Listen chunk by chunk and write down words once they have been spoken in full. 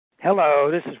Hello,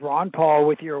 this is Ron Paul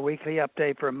with your weekly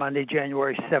update for Monday,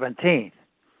 January 17th.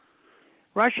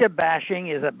 Russia bashing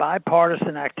is a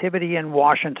bipartisan activity in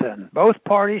Washington. Both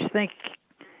parties think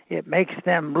it makes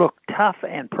them look tough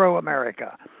and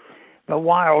pro-America. But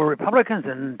while Republicans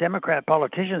and Democrat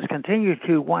politicians continue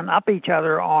to one-up each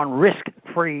other on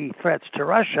risk-free threats to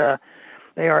Russia,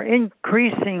 they are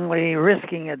increasingly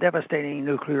risking a devastating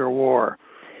nuclear war.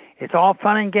 It's all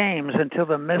fun and games until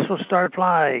the missiles start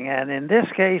flying, and in this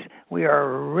case, we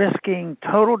are risking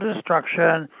total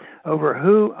destruction over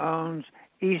who owns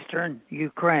eastern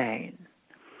Ukraine.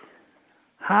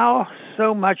 How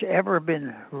so much ever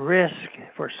been risked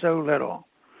for so little?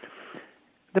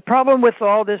 The problem with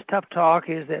all this tough talk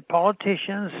is that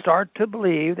politicians start to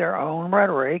believe their own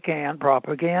rhetoric and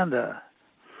propaganda.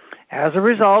 As a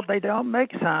result, they don't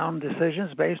make sound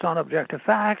decisions based on objective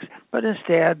facts, but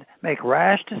instead make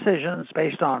rash decisions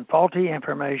based on faulty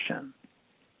information.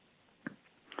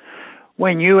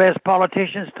 When U.S.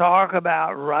 politicians talk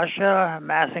about Russia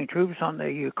massing troops on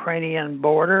the Ukrainian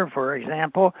border, for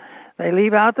example, they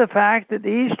leave out the fact that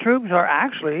these troops are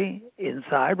actually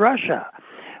inside Russia.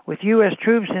 With U.S.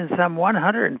 troops in some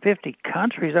 150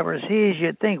 countries overseas,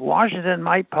 you'd think Washington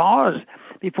might pause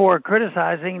before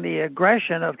criticizing the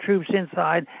aggression of troops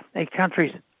inside a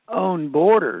country's own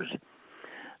borders.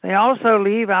 They also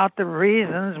leave out the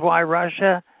reasons why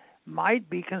Russia might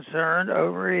be concerned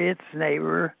over its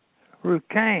neighbor,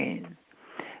 Ukraine.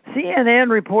 CNN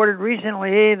reported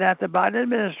recently that the Biden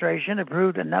administration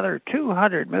approved another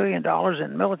 $200 million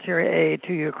in military aid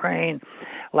to Ukraine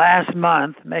last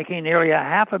month, making nearly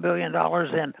 $500 million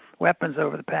in weapons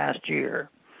over the past year.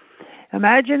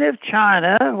 Imagine if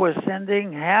China was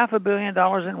sending $500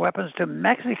 million in weapons to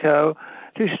Mexico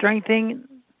to strengthen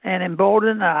and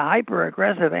embolden a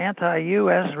hyper-aggressive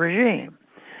anti-U.S. regime.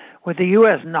 Would the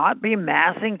U.S. not be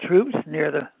massing troops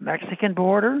near the Mexican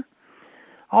border?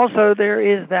 Also, there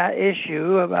is that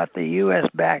issue about the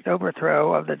U.S.-backed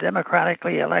overthrow of the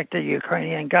democratically elected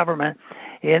Ukrainian government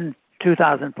in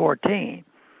 2014,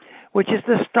 which is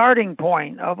the starting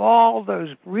point of all those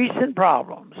recent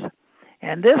problems.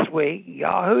 And this week,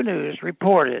 Yahoo News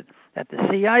reported that the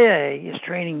CIA is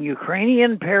training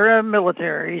Ukrainian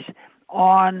paramilitaries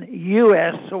on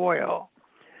U.S. soil.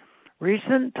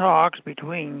 Recent talks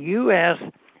between U.S.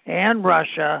 and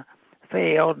Russia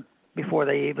failed before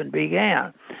they even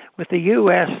began, with the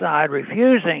U.S. side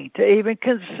refusing to even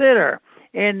consider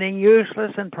ending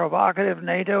useless and provocative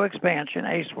NATO expansion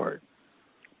eastward.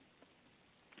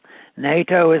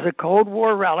 NATO is a Cold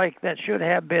War relic that should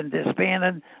have been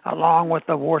disbanded along with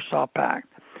the Warsaw Pact.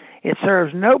 It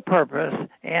serves no purpose,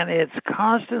 and its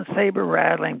constant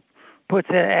saber-rattling puts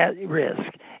it at risk.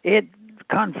 It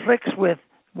conflicts with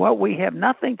what we have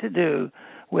nothing to do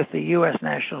with the U.S.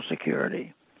 national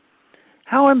security.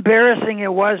 How embarrassing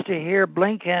it was to hear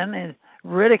Blinken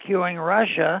ridiculing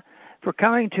Russia for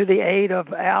coming to the aid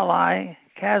of ally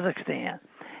Kazakhstan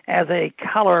as a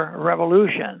color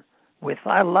revolution with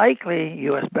a likely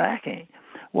U.S. backing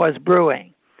was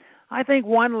brewing. I think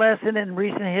one lesson in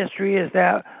recent history is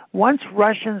that once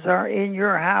Russians are in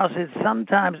your house, it's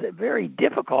sometimes very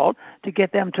difficult to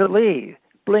get them to leave,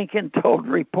 Blinken told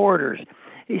reporters.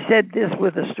 He said this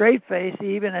with a straight face,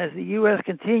 even as the U.S.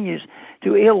 continues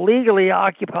to illegally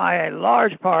occupy a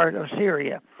large part of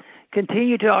Syria,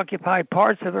 continue to occupy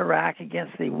parts of Iraq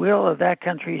against the will of that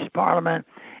country's parliament,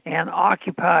 and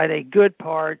occupied a good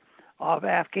part of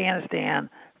Afghanistan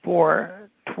for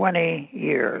 20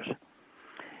 years.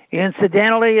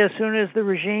 Incidentally, as soon as the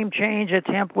regime change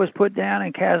attempt was put down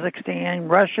in Kazakhstan,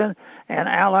 Russian and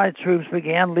allied troops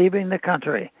began leaving the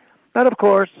country. But of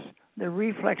course, the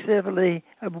reflexively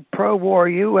pro-war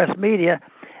U.S. media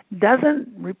doesn't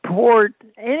report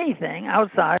anything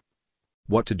outside.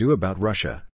 What to do about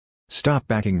Russia? Stop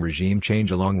backing regime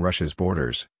change along Russia's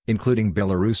borders, including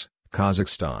Belarus,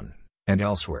 Kazakhstan, and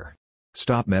elsewhere.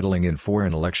 Stop meddling in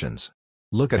foreign elections.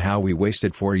 Look at how we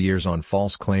wasted 4 years on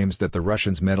false claims that the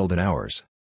Russians meddled in ours.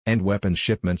 End weapons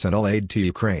shipments and all aid to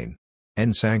Ukraine.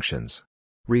 End sanctions.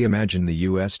 Reimagine the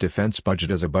U.S. defense budget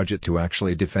as a budget to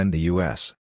actually defend the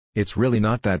U.S. It's really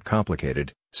not that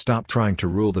complicated. Stop trying to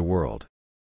rule the world.